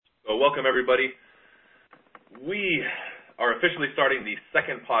welcome everybody. We are officially starting the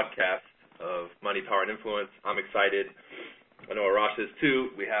second podcast of Money, Power, and Influence. I'm excited. I know Arash is too.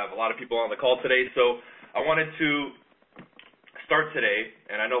 We have a lot of people on the call today, so I wanted to start today,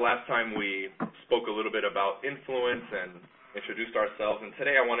 and I know last time we spoke a little bit about influence and introduced ourselves, and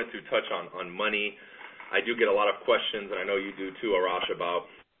today I wanted to touch on money. I do get a lot of questions, and I know you do too, Arash, about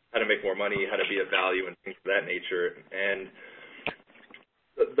how to make more money, how to be of value, and things of that nature. And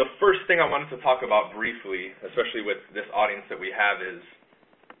the first thing I wanted to talk about briefly, especially with this audience that we have, is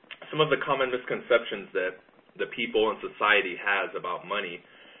some of the common misconceptions that the people in society has about money.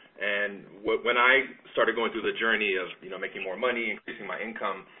 And when I started going through the journey of making more money, increasing my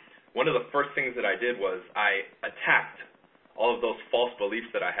income, one of the first things that I did was I attacked all of those false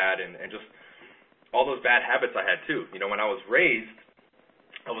beliefs that I had and just all those bad habits I had too. When I was raised,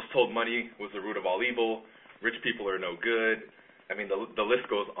 I was told money was the root of all evil, rich people are no good. I mean, the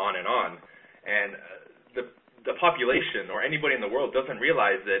list goes on. And the population or anybody in the world doesn't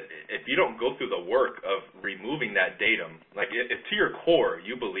realize that if you don't go through the work of removing that datum, like if to your core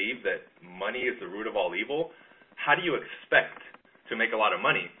you believe that money is the root of all evil, how do you expect to make a lot of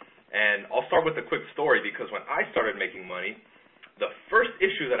money? And I'll start with a quick story, because when I started making money, the first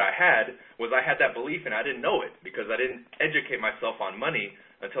issue that I had was I had that belief and I didn't know it because I didn't educate myself on money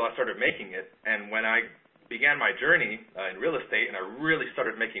until I started making it. And when I began my journey in real estate and I really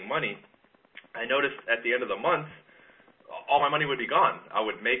started making money, I noticed at the end of the month, all my money would be gone. I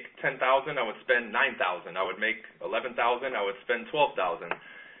would make $10,000, I would spend $9,000. I would make $11,000, I would spend $12,000.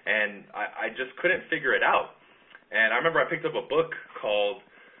 And I just couldn't figure it out. And I remember I picked up a book called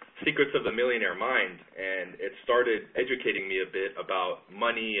Secrets of the Millionaire Mind, and it started educating me a bit about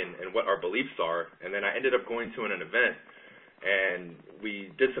money and what our beliefs are. And then I ended up going to an event, and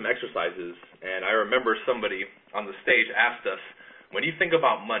we did some exercises, and I remember somebody on the stage asked us, when you think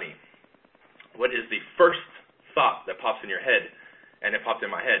about money, what is the first thought that pops in your head? And it popped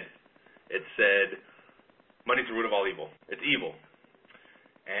in my head. It said, money's the root of all evil. It's evil.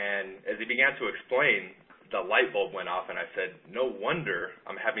 And as he began to explain, the light bulb went off, and I said, no wonder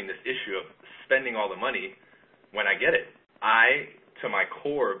I'm having this issue of spending all the money when I get it. I, to my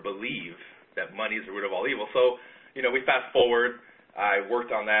core, believe that money is the root of all evil. So, we fast forward. I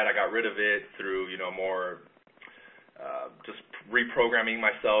worked on that. I got rid of it through, more just reprogramming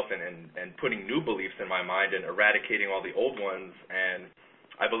myself and putting new beliefs in my mind and eradicating all the old ones. And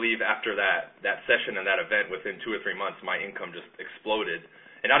I believe after that session and that event, within 2 or 3 months, my income just exploded.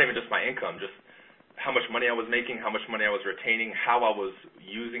 And not even just my income, just how much money I was making, how much money I was retaining, how I was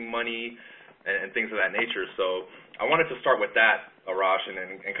using money, and things of that nature. So I wanted to start with that, Arash, and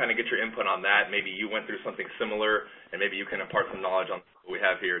kind of get your input on that. Maybe you went through something similar, and maybe you can impart some knowledge on what we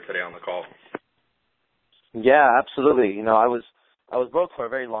have here today on the call. Yeah, absolutely. I was broke for a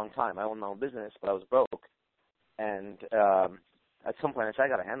very long time. I owned my own business, but I was broke. And at some point I said,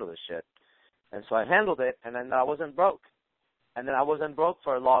 I got to handle this shit. And so I handled it, and then I wasn't broke. And then I wasn't broke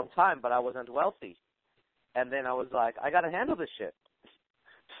for a long time, but I wasn't wealthy. And then I was like, I got to handle this shit.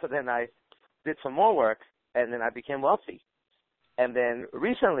 So then I did some more work, and then I became wealthy. And then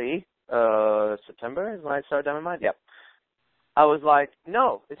recently, September is when I started Diamond Mind. Yep. I was like,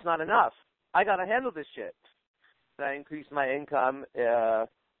 no, it's not enough. I got to handle this shit. And I increased my income around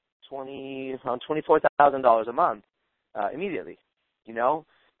 $24,000 a month immediately,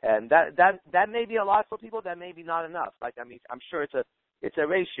 And that may be a lot for people. That may be not enough. I'm sure it's a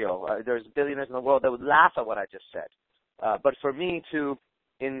ratio. There's billionaires in the world that would laugh at what I just said. But for me to,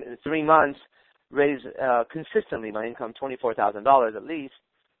 in 3 months, raise consistently my income $24,000 at least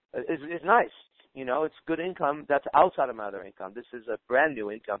is nice. It's good income that's outside of my other income. This is a brand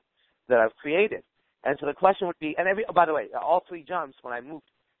new income that I've created. And so the question would be, by the way, all 3 jumps when I moved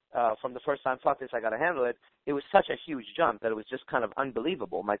from the first time, fuck this, I got to handle it, it was such a huge jump that it was just kind of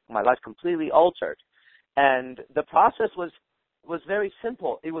unbelievable. My life completely altered. And the process was very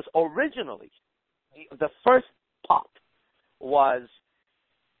simple. It was originally, the first pop was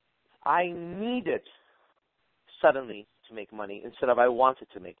I needed suddenly to make money instead of I wanted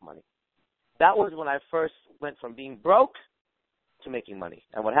to make money. That was when I first went from being broke to making money.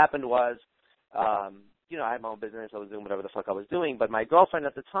 And what happened was, I had my own business. I was doing whatever the fuck I was doing. But my girlfriend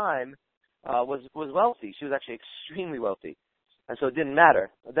at the time was wealthy. She was actually extremely wealthy. And so it didn't matter.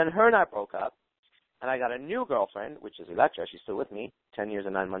 Then her and I broke up. And I got a new girlfriend, which is Electra. She's still with me 10 years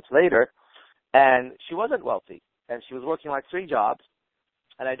and 9 months later. And she wasn't wealthy. And she was working like 3 jobs.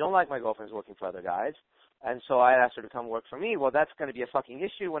 And I don't like my girlfriends working for other guys. And so I asked her to come work for me. Well, that's going to be a fucking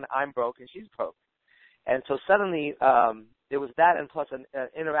issue when I'm broke and she's broke. And so suddenly there was that, and plus an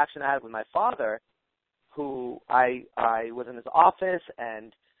interaction I had with my father, who I was in his office,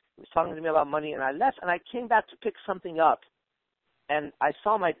 and He was talking to me about money, and I left, and I came back to pick something up. And I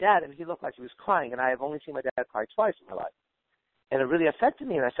saw my dad, and he looked like he was crying, and I have only seen my dad cry twice in my life. And it really affected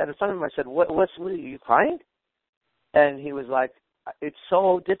me, and I sat in front of him, I said, what's are you crying? And he was like, it's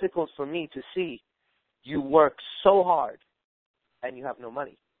so difficult for me to see you work so hard, and you have no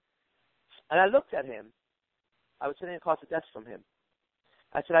money. And I looked at him. I was sitting across the desk from him.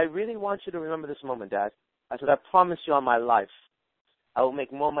 I said, I really want you to remember this moment, Dad. I said, I promise you on my life, I will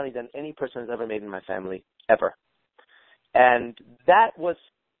make more money than any person has ever made in my family, ever. And that was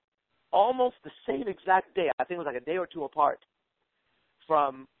almost the same exact day. I think it was like a day or two apart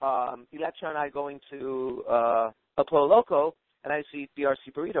from Electra and I going to El Pollo Loco, and I see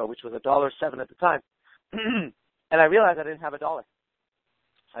BRC Burrito, which was $1.07 at the time. And I realized I didn't have $1. So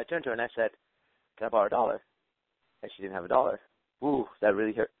I turned to her and I said, can I borrow $1? And she didn't have $1. Ooh, that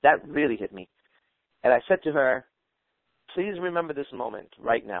really hurt. That really hit me. And I said to her, please remember this moment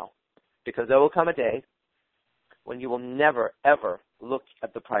right now, because there will come a day when you will never, ever look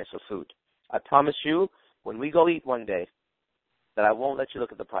at the price of food. I promise you, when we go eat one day, that I won't let you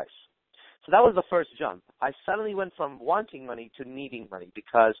look at the price. So that was the first jump. I suddenly went from wanting money to needing money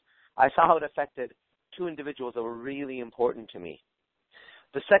because I saw how it affected two individuals that were really important to me.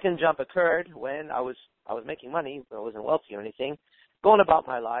 The second jump occurred when I was making money, but I wasn't wealthy or anything, going about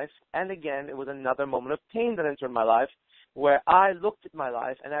my life, and again, it was another moment of pain that entered my life where I looked at my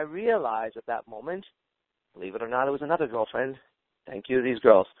life and I realized at that moment, believe it or not, it was another girlfriend. Thank you to these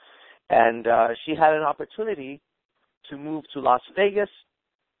girls. And she had an opportunity to move to Las Vegas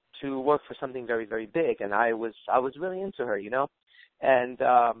to work for something very, very big. And I was really into her, you know. And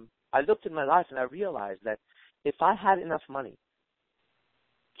I looked at my life and I realized that if I had enough money,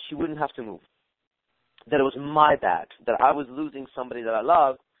 she wouldn't have to move. That it was my bad, that I was losing somebody that I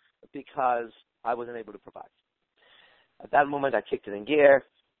loved because I wasn't able to provide. At that moment, I kicked it in gear,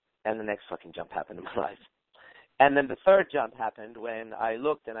 and the next fucking jump happened in my life. And then the third jump happened when I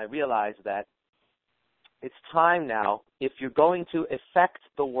looked and I realized that it's time now, if you're going to affect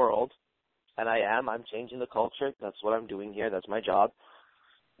the world, and I'm changing the culture, that's what I'm doing here, that's my job,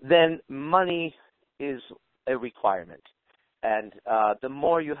 then money is a requirement. And the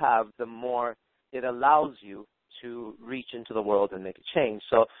more you have, the more it allows you to reach into the world and make a change.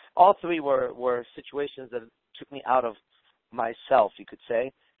 So all three were situations that took me out of myself, you could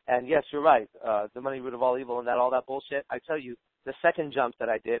say. And yes, you're right. The money root of all evil and all that bullshit. I tell you, the second jump that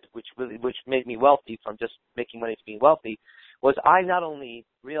I did, which made me wealthy from just making money to being wealthy, was I not only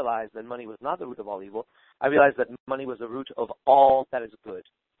realized that money was not the root of all evil, I realized that money was the root of all that is good.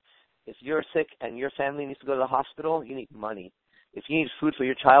 If you're sick and your family needs to go to the hospital, you need money. If you need food for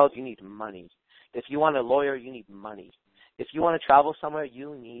your child, you need money. If you want a lawyer, you need money. If you want to travel somewhere,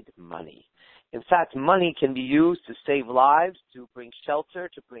 you need money. In fact, money can be used to save lives, to bring shelter,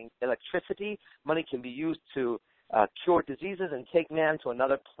 to bring electricity. Money can be used to cure diseases and take man to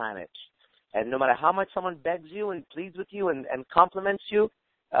another planet. And no matter how much someone begs you and pleads with you and compliments you,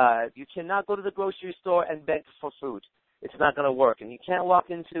 you cannot go to the grocery store and beg for food. It's not going to work. And you can't walk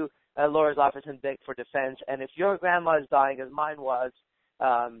into a lawyer's office and beg for defense. And if your grandma is dying, as mine was,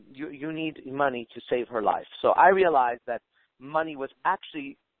 you need money to save her life. So I realized that money was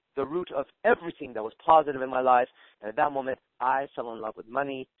actually the root of everything that was positive in my life. And at that moment, I fell in love with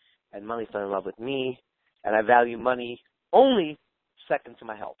money, and money fell in love with me. And I value money only second to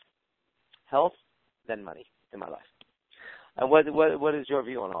my health. Health, then money in my life. And what is your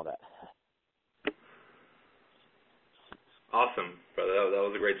view on all that? Awesome, brother. That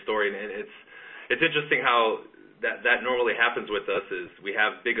was a great story. And it's interesting how that normally happens with us is we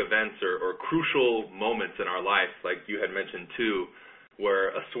have big events or crucial moments in our life, like you had mentioned too,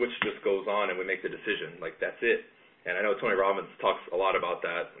 where a switch just goes on and we make the decision. Like, that's it. And I know Tony Robbins talks a lot about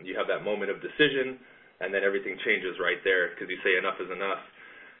that. You have that moment of decision, and then everything changes right there because you say enough is enough.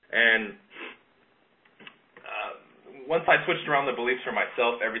 And once I switched around the beliefs for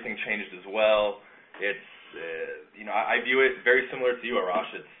myself, everything changed as well. It's, I view it very similar to you,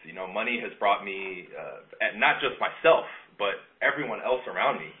 Arash. It's, money has brought me, not just myself, but everyone else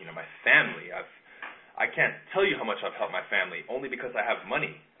around me, my family. I can't tell you how much I've helped my family only because I have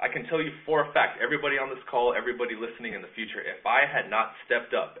money. I can tell you for a fact, everybody on this call, everybody listening in the future, if I had not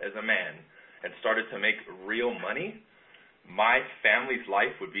stepped up as a man and started to make real money, my family's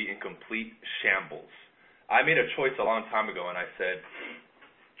life would be in complete shambles. I made a choice a long time ago, and I said,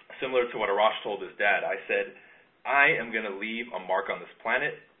 similar to what Arash told his dad, I said, I am going to leave a mark on this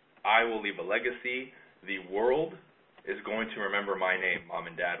planet. I will leave a legacy. The world is going to remember my name, Mom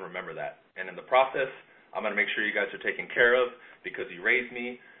and Dad. Remember that. And in the process, I'm going to make sure you guys are taken care of because you raised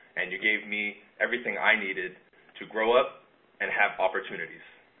me and you gave me everything I needed to grow up and have opportunities.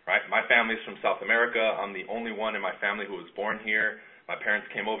 right? My family's from South America. I'm the only one in my family who was born here. My parents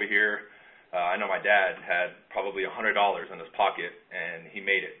came over here. I know my dad had probably $100 in his pocket, and he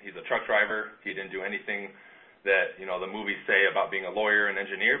made it. He's a truck driver. He didn't do anything that, the movies say about being a lawyer and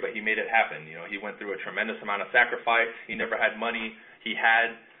engineer, but he made it happen. He went through a tremendous amount of sacrifice. He never had money. He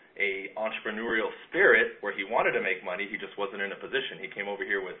had a entrepreneurial spirit where he wanted to make money. He just wasn't in a position. He came over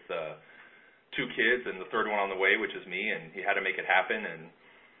here with 2 kids and the third one on the way, which is me, and he had to make it happen. And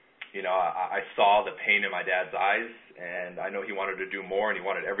I saw the pain in my dad's eyes, and I know he wanted to do more, and he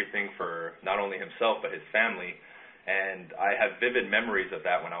wanted everything for not only himself but his family. And I have vivid memories of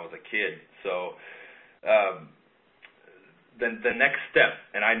that when I was a kid. So the next step,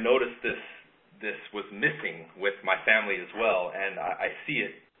 and I noticed this was missing with my family as well, and I see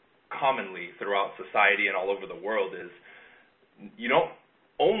it commonly throughout society and all over the world, is you don't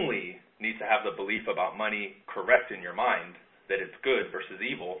only need to have the belief about money correct in your mind, that it's good versus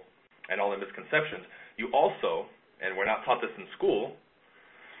evil, and all the misconceptions. You also, and we're not taught this in school,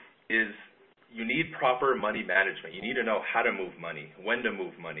 is you need proper money management. You need to know how to move money, when to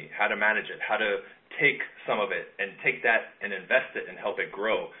move money, how to manage it, how to take some of it and take that and invest it and help it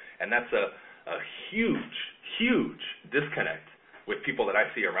grow. And that's a huge, huge disconnect with people that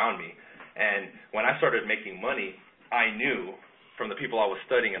I see around me. And when I started making money, I knew from the people I was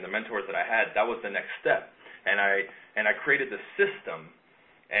studying and the mentors that I had, that was the next step. And I created this system,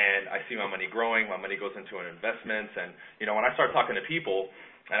 and I see my money growing. My money goes into investments. And, when I start talking to people,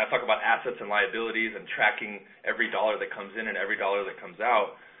 and I talk about assets and liabilities and tracking every dollar that comes in and every dollar that comes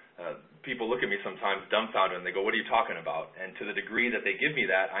out, people look at me sometimes dumbfounded, and they go, "What are you talking about?" And to the degree that they give me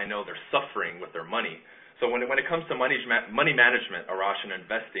that, I know they're suffering with their money. So when it comes to money management, Arash, and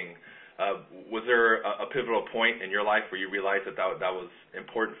investing, was there a pivotal point in your life where you realized that was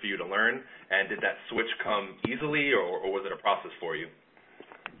important for you to learn? And did that switch come easily, or was it a process for you?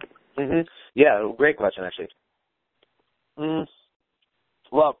 Yeah, great question, actually.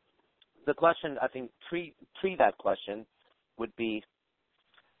 Well, the question, I think, pre that question would be,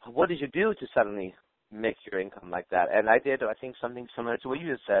 what did you do to suddenly make your income like that? And I did, I think, something similar to what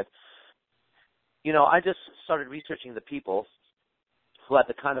you just said. I just started researching the people who had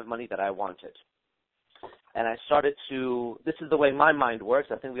the kind of money that I wanted. And I started to, this is the way my mind works.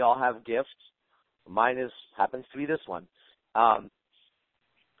 I think we all have gifts. Mine happens to be this one.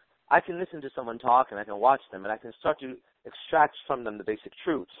 I can listen to someone talk, and I can watch them, and I can start to extract from them the basic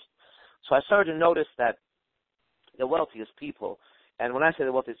truths. So I started to notice that the wealthiest people, and when I say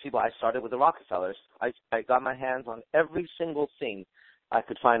the wealthiest people, I started with the Rockefellers. I got my hands on every single thing I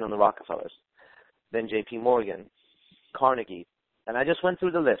could find on the Rockefellers. Then J.P. Morgan, Carnegie, and I just went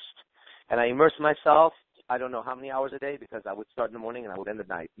through the list. And I immersed myself, I don't know how many hours a day, because I would start in the morning and I would end at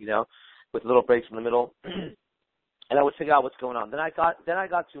night, with little breaks in the middle. And I would figure out what's going on. Then I got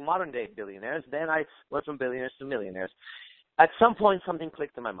to modern day billionaires. Then I went from billionaires to millionaires. At some point, something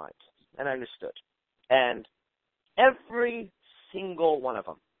clicked in my mind, and I understood. And every single one of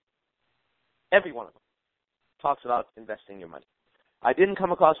them, talks about investing your money. I didn't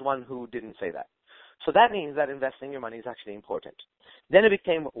come across one who didn't say that. So that means that investing your money is actually important. Then it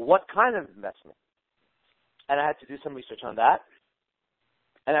became, what kind of investment? And I had to do some research on that.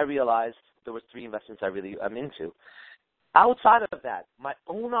 And I realized there were 3 investments I really am into. Outside of that, my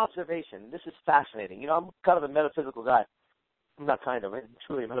own observation, this is fascinating. I'm kind of a metaphysical guy. I'm not kind of, I'm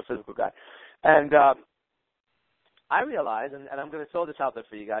truly a metaphysical guy. And I realized, and I'm going to throw this out there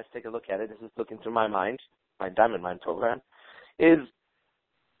for you guys, take a look at it. This is looking through my mind, my Diamond Mind program, is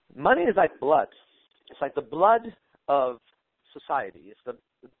money is like blood. It's like the blood of society. It's the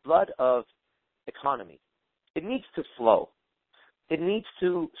blood of economy. It needs to flow. It needs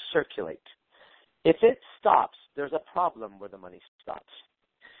to circulate. If it stops, there's a problem where the money stops.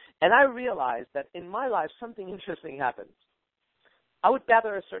 And I realized that in my life, something interesting happens. I would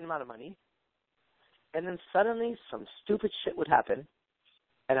gather a certain amount of money, and then suddenly some stupid shit would happen,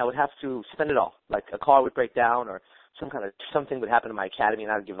 and I would have to spend it all. Like a car would break down, or something would happen in my academy,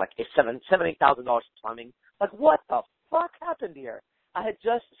 and I would give like $8,000 for plumbing. Like, what the fuck happened here?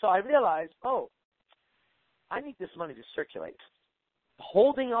 So I realized, I need this money to circulate.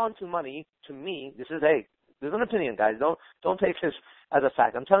 Holding on to money, to me, this is an opinion, guys. Don't take this as a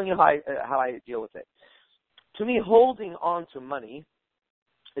fact. I'm telling you how I deal with it. To me, holding on to money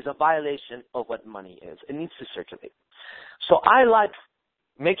is a violation of what money is. It needs to circulate. So I like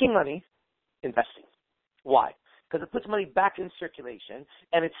making money, investing. Why? Because it puts money back in circulation,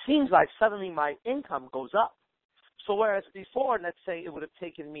 and it seems like suddenly my income goes up. So whereas before, let's say it would have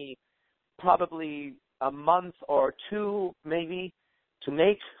taken me probably a month or 2 maybe to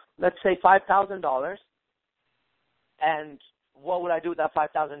make, let's say, $5,000, and what would I do with that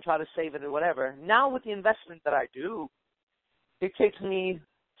 $5,000? Try to save it or whatever. Now with the investment that I do, it takes me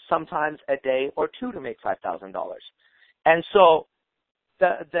sometimes a day or two to make $5,000. And so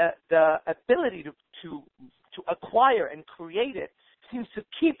the ability to acquire and create it seems to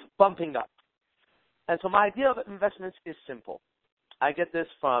keep bumping up. And so my idea of investments is simple. I get this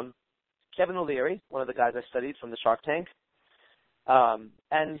from Kevin O'Leary, one of the guys I studied from the Shark Tank.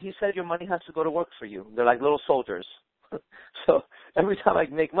 And he said your money has to go to work for you. They're like little soldiers. So every time I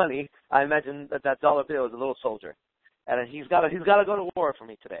make money, I imagine that dollar bill is a little soldier. And he's got to go to war for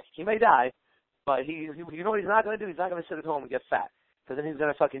me today. He may die, but you know what he's not going to do? He's not going to sit at home and get fat, because then he's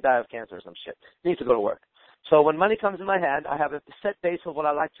going to fucking die of cancer or some shit. He needs to go to work. So when money comes in my hand, I have a set base of what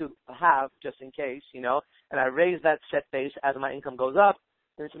I like to have just in case, and I raise that set base as my income goes up.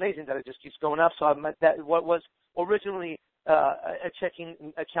 And it's amazing that it just keeps going up. So what was originally a checking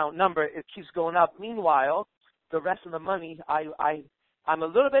account number, it keeps going up. Meanwhile, the rest of the money, I'm a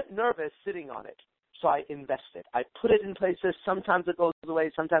little bit nervous sitting on it. So I invest it. I put it in places. Sometimes it goes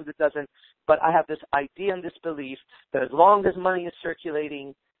away, sometimes it doesn't. But I have this idea and this belief that as long as money is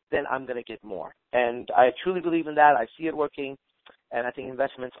circulating, then I'm going to get more. And I truly believe in that. I see it working. And I think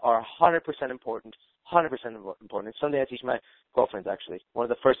investments are 100% important, 100% important. It's something I teach my girlfriends, actually. One of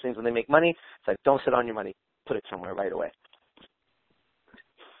the first things when they make money, it's like, don't sit on your money. Put it somewhere right away.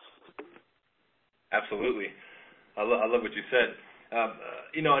 Absolutely. I love what you said.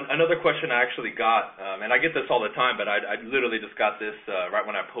 Another question I actually got, and I get this all the time, but I literally just got this right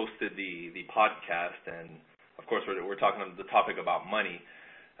when I posted the podcast, and of course we're talking on the topic about money.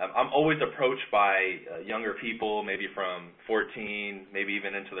 I'm always approached by younger people, maybe from 14, maybe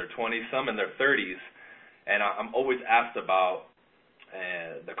even into their 20s, some in their 30s, and I'm always asked about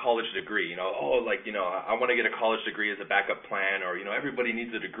the college degree. I want to get a college degree as a backup plan, or everybody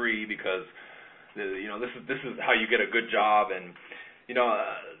needs a degree because this is how you get a good job. And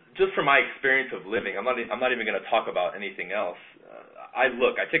just from my experience of living, I'm not even going to talk about anything else. I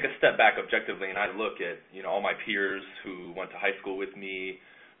take a step back objectively, and I look at all my peers who went to high school with me,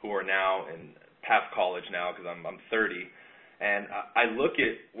 who are now in past college now because I'm 30, and I look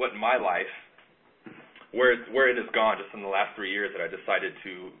at what my life, where it has gone just in the last 3 years that I decided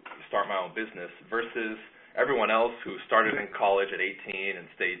to start my own business, versus everyone else who started in college at 18 and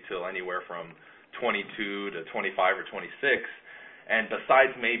stayed till anywhere from 22 to 25 or 26. And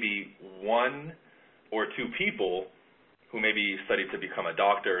besides maybe one or two people who maybe studied to become a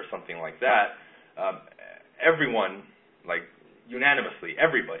doctor or something like that, everyone, unanimously,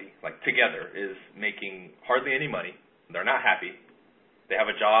 everybody, together, is making hardly any money. They're not happy. They have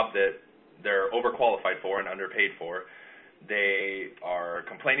a job that they're overqualified for and underpaid for. They are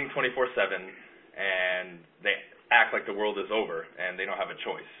complaining 24/7, and they act like the world is over, and they don't have a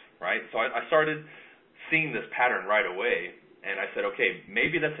choice, right? So I started seeing this pattern right away, and I said, okay,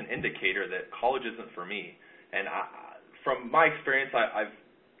 maybe that's an indicator that college isn't for me. And from my experience, I've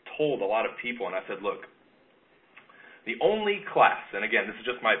told a lot of people, and I said, look, the only class, and again, this is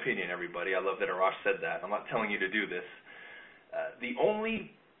just my opinion, everybody. I love that Arash said that. I'm not telling you to do this. The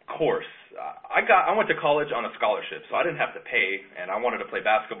only course, I went to college on a scholarship, so I didn't have to pay, and I wanted to play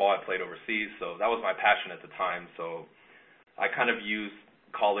basketball. I played overseas, so that was my passion at the time. So I kind of used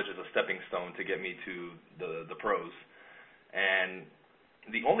college as a stepping stone to get me to the pros. And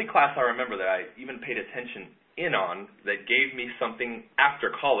the only class I remember that I even paid attention in on that gave me something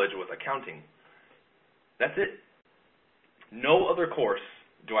after college was accounting. That's it. No other course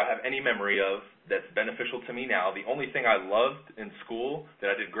do I have any memory of that's beneficial to me now. The only thing I loved in school that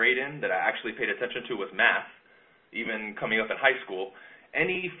I did great in, that I actually paid attention to, was math, even coming up in high school.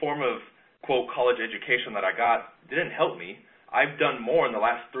 Any form of, quote, college education that I got didn't help me. I've done more in the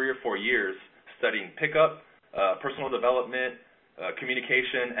last 3 or 4 years studying pickup, personal development,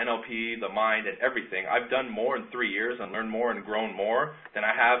 communication, NLP, the mind, and everything. I've done more in 3 years and learned more and grown more than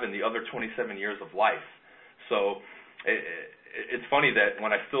I have in the other 27 years of life. So it's funny that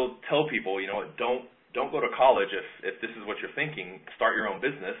when I still tell people, don't go to college if this is what you're thinking, start your own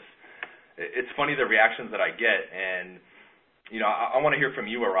business. It's funny the reactions that I get, and I want to hear from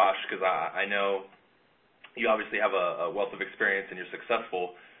you, Arash, because I know you obviously have a wealth of experience and you're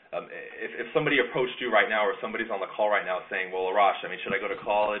successful. If somebody approached you right now, or somebody's on the call right now saying, well, Arash, should I go to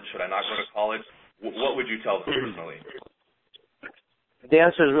college? Should I not go to college? What would you tell them personally? The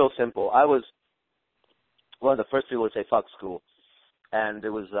answer is real simple. I was one of the first people to say fuck school. And it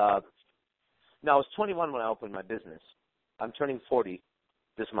was, I was 21 when I opened my business. I'm turning 40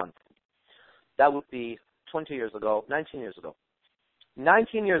 this month. That would be 19 years ago. 19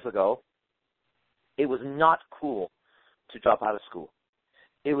 years ago, it was not cool to drop out of school.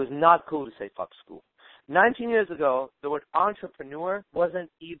 It was not cool to say fuck school. 19 years ago, the word entrepreneur wasn't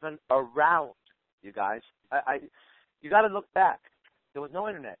even around, you guys. You got to look back. There was no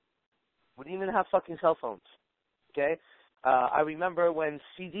internet. We didn't even have fucking cell phones, okay? I remember when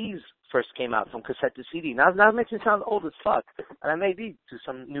CDs first came out, from cassette to CD. Now it makes me sound old as fuck, and I may be to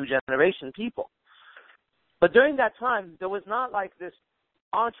some new generation people. But during that time, there was not like this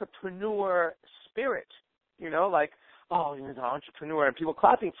entrepreneur spirit, like, oh, you're an entrepreneur, and people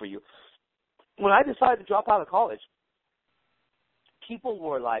clapping for you. When I decided to drop out of college, people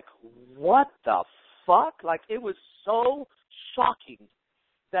were like, what the fuck? Like, it was so shocking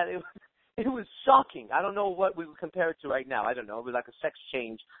that it was shocking. I don't know what we would compare it to right now. I don't know. It was like a sex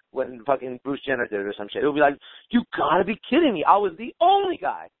change when fucking Bruce Jenner did it or some shit. It would be like, you gotta be kidding me. I was the only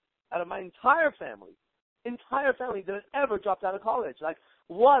guy out of my entire family that had ever dropped out of college. Like,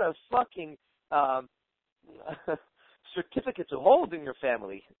 what a fucking certificate to hold in your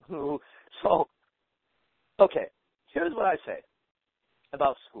family. So, okay, here's what I say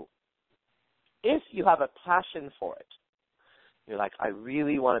about school. If you have a passion for it, you're like, I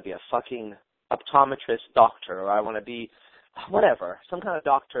really want to be a fucking optometrist doctor, or I want to be whatever, some kind of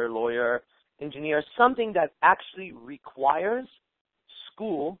doctor, lawyer, engineer, something that actually requires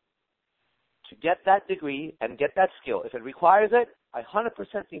school to get that degree and get that skill. If it requires it, I 100%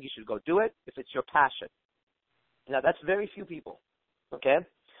 think you should go do it if it's your passion. Now, that's very few people, okay?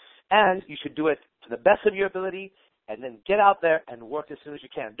 And you should do it to the best of your ability, and then get out there and work as soon as you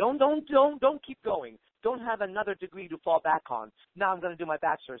can. Don't keep going. Don't have another degree to fall back on. Now I'm going to do my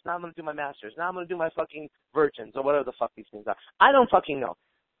bachelor's. Now I'm going to do my master's. Now I'm going to do my fucking virgins, or whatever the fuck these things are. I don't fucking know.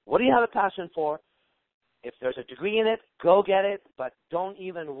 What do you have a passion for? If there's a degree in it, go get it, but don't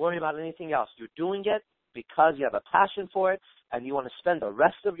even worry about anything else. You're doing it because you have a passion for it, and you want to spend the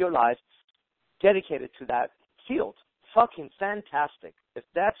rest of your life dedicated to that field. Fucking fantastic. If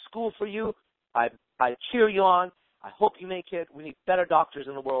that's school for you, I cheer you on. I hope you make it. We need better doctors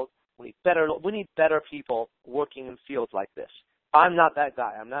in the world. We need better people working in fields like this. I'm not that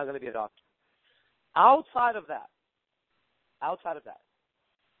guy. I'm not going to be a doctor. Outside of that,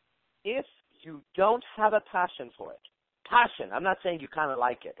 if you don't have a passion for it, I'm not saying you kind of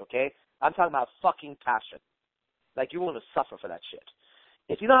like it, okay? I'm talking about fucking passion. Like, you want to suffer for that shit.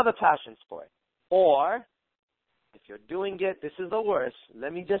 If you don't have a passion for it, or if you're doing it, this is the worst.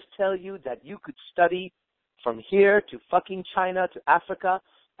 Let me just tell you that you could study from here to fucking China to Africa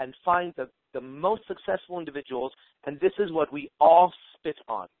and find the most successful individuals, and this is what we all spit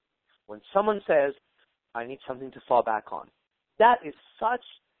on. When someone says, I need something to fall back on, that is such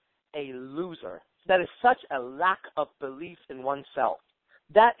a loser. That is such a lack of belief in oneself.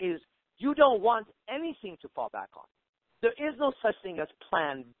 That is, you don't want anything to fall back on. There is no such thing as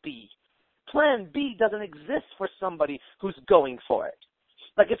plan B. Plan B doesn't exist for somebody who's going for it.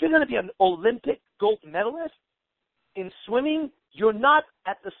 Like, if you're going to be an Olympic gold medalist in swimming, you're not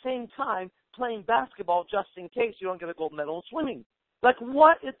at the same time playing basketball just in case you don't get a gold medal in swimming. Like,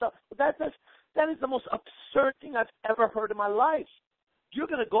 what is that is the most absurd thing I've ever heard in my life. You're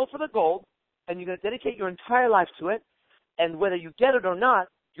going to go for the gold, and you're going to dedicate your entire life to it, and whether you get it or not,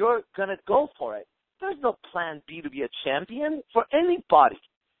 you're going to go for it. There's no plan B to be a champion for anybody.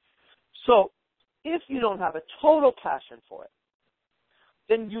 So, if you don't have a total passion for it,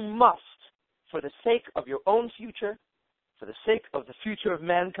 then you must, for the sake of your own future, for the sake of the future of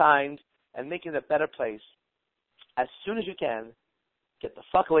mankind, and making it a better place, as soon as you can, get the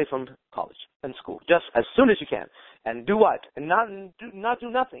fuck away from college and school. Just as soon as you can. And do what? And not do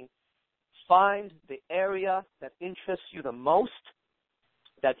nothing. Find the area that interests you the most,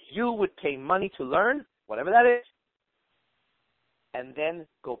 that you would pay money to learn, whatever that is, and then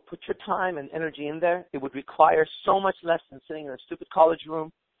go put your time and energy in there. It would require so much less than sitting in a stupid college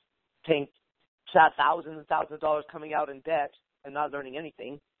room, paying thousands and thousands of dollars, coming out in debt and not learning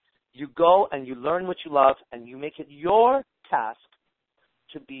anything. You go and you learn what you love, and you make it your task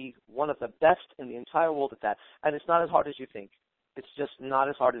to be one of the best in the entire world at that. And it's not as hard as you think. It's just not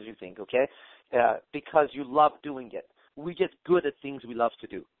as hard as you think, okay? Because you love doing it. We get good at things we love to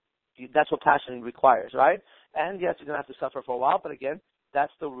do. That's what passion requires, right? And yes, you're going to have to suffer for a while, but again,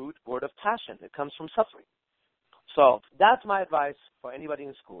 that's the root word of passion. It comes from suffering. So that's my advice for anybody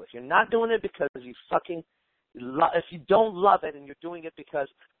in school. If you're not doing it because you fucking if you don't love it and you're doing it because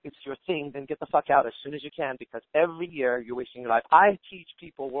it's your thing, then get the fuck out as soon as you can, because every year you're wasting your life. I teach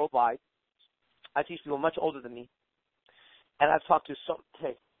people worldwide. I teach people much older than me. And I've talked to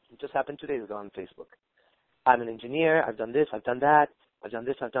it just happened 2 days ago on Facebook. I'm an engineer. I've done this. I've done that. I've done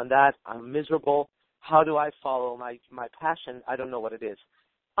this. I've done that. I'm miserable. How do I follow my passion? I don't know what it is.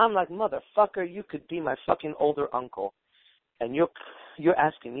 I'm like, motherfucker, you could be my fucking older uncle, and you're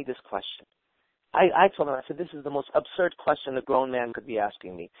asking me this question. I told him, I said, this is the most absurd question a grown man could be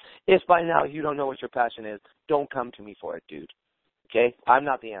asking me. If by now you don't know what your passion is, don't come to me for it, dude. Okay? I'm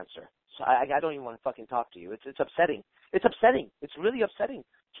not the answer. So I don't even want to fucking talk to you. It's upsetting. It's upsetting. It's really upsetting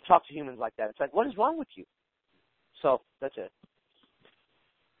to talk to humans like that. It's like, what is wrong with you? So that's it.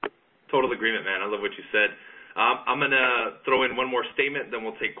 Total agreement, man. I love what you said. I'm going to throw in one more statement, then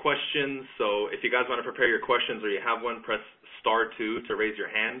we'll take questions. So if you guys want to prepare your questions or you have one, press *2 to raise your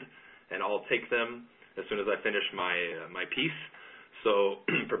hand, and I'll take them as soon as I finish my piece. So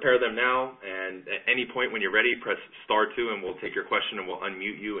prepare them now, and at any point when you're ready, press *2, and we'll take your question, and we'll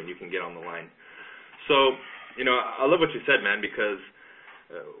unmute you, and you can get on the line. So, I love what you said, man, because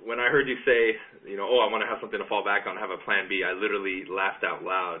when I heard you say, I want to have something to fall back on, have a plan B, I literally laughed out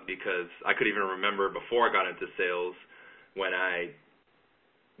loud because I could even remember before I got into sales when I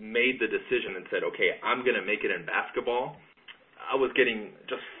made the decision and said, okay, I'm going to make it in basketball. I was getting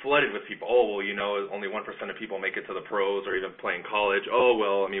just flooded with people. Oh, well, only 1% of people make it to the pros or even playing college. Oh,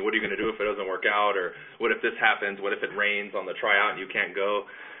 well, what are you going to do if it doesn't work out? Or what if this happens? What if it rains on the tryout and you can't go?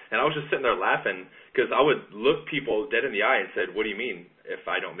 And I was just sitting there laughing because I would look people dead in the eye and said, what do you mean if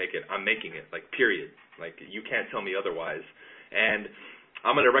I don't make it? I'm making it, period. You can't tell me otherwise. And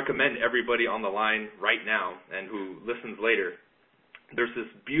I'm going to recommend everybody on the line right now and who listens later, there's this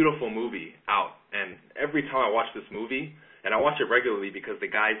beautiful movie out. And every time I watch this movie, and I watch it regularly because the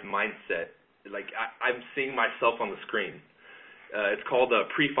guy's mindset, I'm seeing myself on the screen. It's called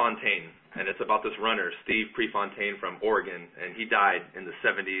Prefontaine. And it's about this runner, Steve Prefontaine from Oregon, and he died in the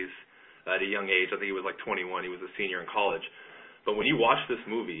 70s at a young age. I think he was 21. He was a senior in college. But when you watch this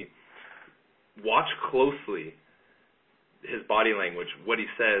movie, watch closely his body language, what he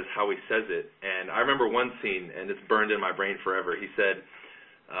says, how he says it. And I remember one scene, and it's burned in my brain forever. He said,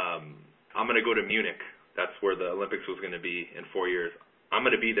 I'm going to go to Munich. That's where the Olympics was going to be in 4 years. I'm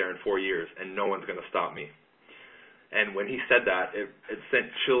going to be there in 4 years, and no one's going to stop me. And when he said that, it sent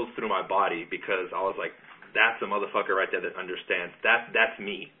chills through my body because I was like, that's a motherfucker right there that understands. That's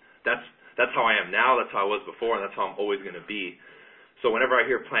me. That's how I am now. That's how I was before, and that's how I'm always going to be. So whenever I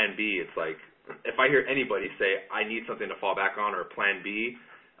hear Plan B, it's like if I hear anybody say I need something to fall back on or Plan B,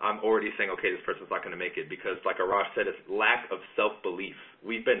 I'm already saying, okay, this person's not going to make it because, like Arash said, it's lack of self-belief.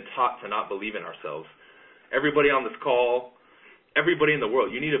 We've been taught to not believe in ourselves. Everybody on this call, everybody in the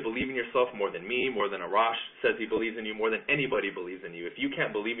world, you need to believe in yourself more than me, more than Arash says he believes in you, more than anybody believes in you. If you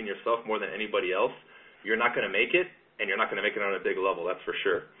can't believe in yourself more than anybody else, you're not going to make it, and you're not going to make it on a big level, that's for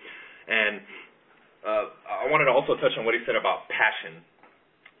sure. And I wanted to also touch on what he said about passion.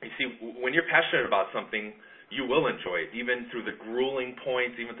 You see, when you're passionate about something, you will enjoy it, even through the grueling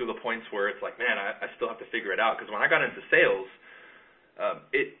points, even through the points where it's like, man, I still have to figure it out. Because when I got into sales,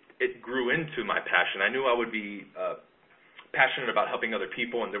 it grew into my passion. I knew I would be passionate about helping other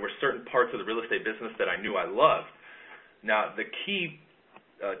people, and there were certain parts of the real estate business that I knew I loved. Now, the key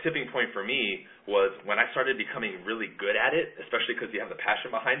tipping point for me was when I started becoming really good at it, especially because you have the passion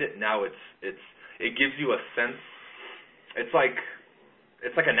behind it. Now it gives you a sense. It's like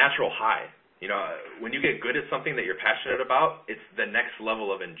a natural high. When you get good at something that you're passionate about, it's the next level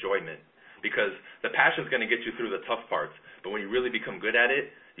of enjoyment because the passion is going to get you through the tough parts. But when you really become good at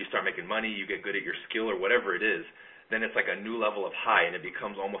it, you start making money, you get good at your skill or whatever it is, then it's like a new level of high, and it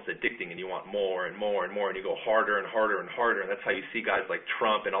becomes almost addicting, and you want more and more and more, and you go harder and harder and harder, and that's how you see guys like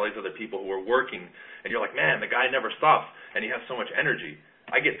Trump and all these other people who are working, and you're like, man, the guy never stops, and he has so much energy.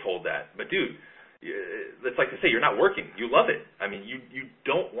 I get told that. But, dude, it's like to say you're not working. You love it. You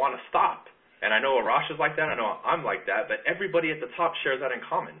don't want to stop. And I know Arash is like that. I know I'm like that, but everybody at the top shares that in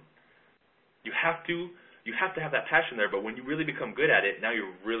common. You have to have that passion there, but when you really become good at it, now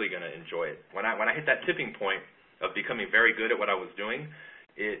you're really going to enjoy it. When I hit that tipping point of becoming very good at what I was doing,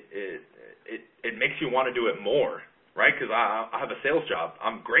 it makes you want to do it more, right? Because I have a sales job.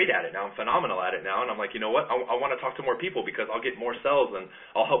 I'm great at it now. I'm phenomenal at it now, and I'm like, you know what? I want to talk to more people because I'll get more sales and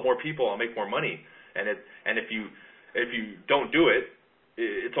I'll help more people. I'll make more money. And if you don't do it,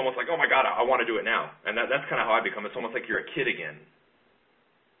 it's almost like, oh my God, I want to do it now. And that's kind of how I become. It's almost like you're a kid again.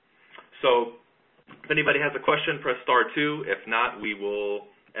 So if anybody has a question, press *2. If not, we will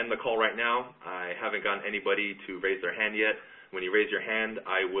end the call right now. I haven't gotten anybody to raise their hand yet. When you raise your hand,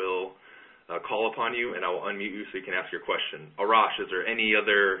 I will call upon you, and I will unmute you so you can ask your question. Arash, is there any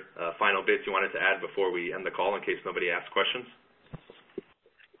other final bits you wanted to add before we end the call in case nobody asks questions?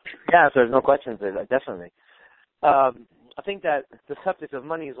 Yeah, if there's no questions, definitely. I think that the subject of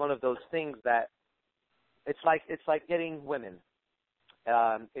money is one of those things that it's like getting women.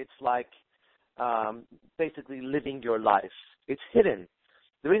 It's like basically living your life. It's hidden.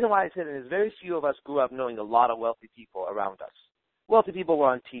 The reason why it's hidden is very few of us grew up knowing a lot of wealthy people around us. Wealthy people were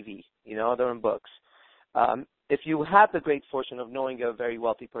on TV, they're in books. If you have the great fortune of knowing a very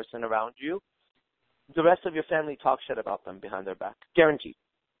wealthy person around you, the rest of your family talks shit about them behind their back. Guaranteed.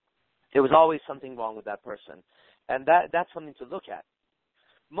 There was always something wrong with that person. And that's something to look at.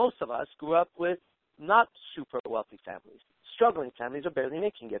 Most of us grew up with not super wealthy families, struggling families, or barely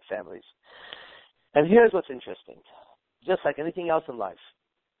making it families. And here's what's interesting. Just like anything else in life,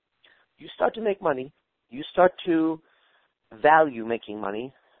 you start to make money, you start to value making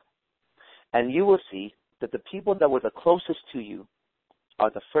money, and you will see that the people that were the closest to you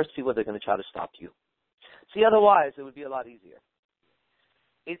are the first people that are going to try to stop you. See, otherwise, it would be a lot easier.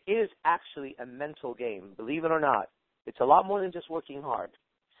 It is actually a mental game, believe it or not. It's a lot more than just working hard.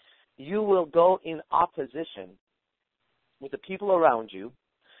 You will go in opposition with the people around you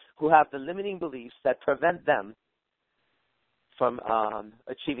who have the limiting beliefs that prevent them from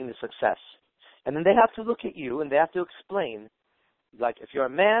achieving the success. And then they have to look at you and they have to explain, like if you're a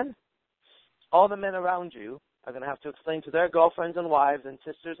man, all the men around you are going to have to explain to their girlfriends and wives and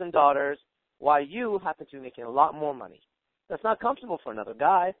sisters and daughters why you happen to be making a lot more money. That's not comfortable for another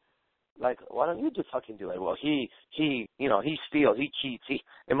guy. Like, why don't you just fucking do it? Well, he steals, he cheats.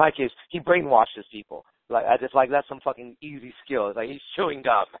 In my case, he brainwashes people. Like, that's some fucking easy skill. It's like he's chewing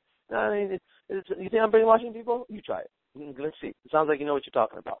gum. I mean, you think I'm brainwashing people? You try it. Let's see. It sounds like you know what you're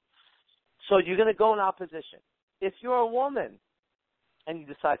talking about. So you're going to go in opposition. If you're a woman and you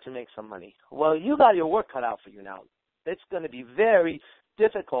decide to make some money, well, you got your work cut out for you now. It's going to be very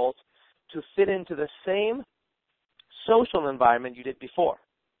difficult to fit into the same social environment you did before.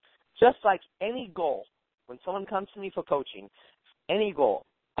 Just like any goal, when someone comes to me for coaching, any goal,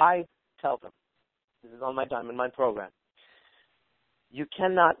 I tell them, this is on my Diamond Mind program, you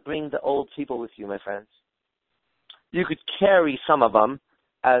cannot bring the old people with you, my friends. You could carry some of them,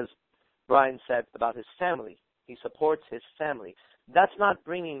 as Brian said about his family. He supports his family. That's not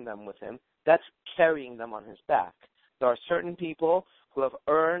bringing them with him. That's carrying them on his back. There are certain people who have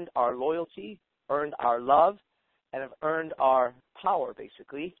earned our loyalty, earned our love, and have earned our power,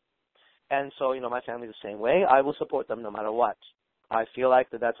 basically. And so, my family is the same way. I will support them no matter what. I feel like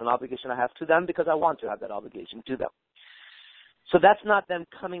that's an obligation I have to them because I want to have that obligation to them. So that's not them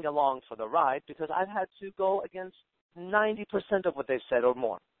coming along for the ride because I've had to go against 90% of what they've said or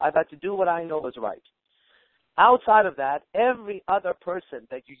more. I've had to do what I know is right. Outside of that, every other person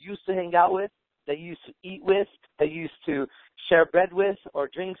that you used to hang out with, that you used to eat with, that you used to share bread with or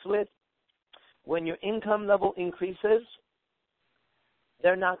drinks with, when your income level increases,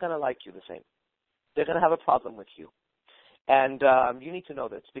 they're not going to like you the same. They're going to have a problem with you. And you need to know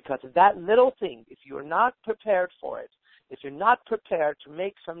this because that little thing, if you're not prepared for it, if you're not prepared to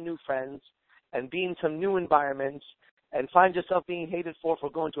make some new friends and be in some new environments and find yourself being hated for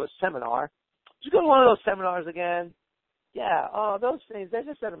going to a seminar, just go to one of those seminars again. Yeah, those things, they're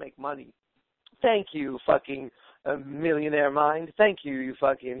just there to make money. Thank you, fucking millionaire mind. Thank you, you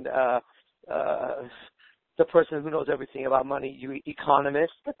fucking the person who knows everything about money, you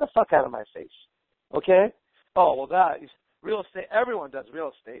economist. Get the fuck out of my face. Okay? Oh, well, guys, real estate, everyone does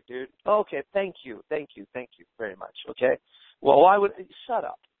real estate, dude. Okay, thank you very much, okay? Well, why would, shut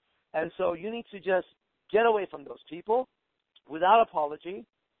up. And so you need to just get away from those people without apology,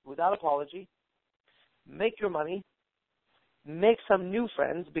 make your money, make some new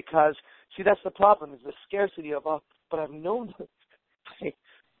friends because, see, that's the problem is the scarcity of, but I've known,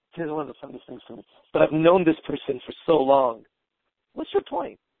 here's one of the funniest things for me, but I've known this person for so long. What's your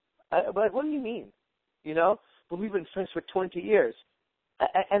point? But what do you mean? But we've been friends for 20 years.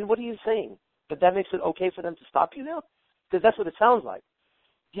 And what are you saying? That makes it okay for them to stop you now? Because that's what it sounds like.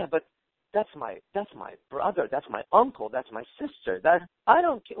 Yeah, but that's my brother, that's my uncle, that's my sister. That I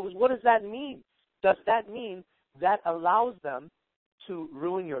don't care. What does that mean? Does that mean that allows them to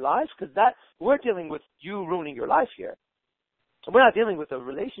ruin your life? Because we're dealing with you ruining your life here. We're not dealing with a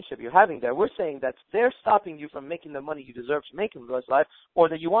relationship you're having there. We're saying that they're stopping you from making the money you deserve to make in this life or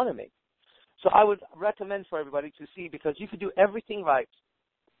that you want to make. So I would recommend for everybody to see, because you could do everything right,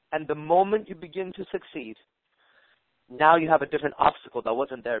 and the moment you begin to succeed, now you have a different obstacle that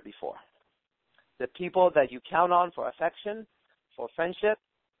wasn't there before. The people that you count on for affection, for friendship,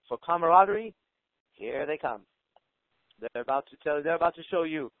 for camaraderie, here they come. They're about to show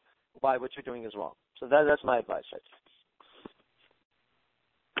you why what you're doing is wrong. So that's my advice right there.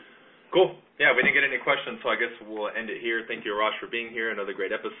 Cool. Yeah, we didn't get any questions, so I guess we'll end it here. Thank you, Arash, for being here. Another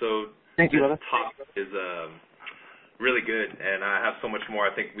great episode. Thank you, brother. This topic is really good, and I have so much more.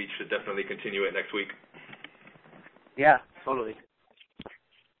 I think we should definitely continue it next week. Yeah, totally.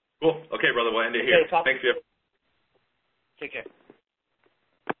 Cool. Okay, brother, we'll end it here. Okay, thanks, Jeff. Take care.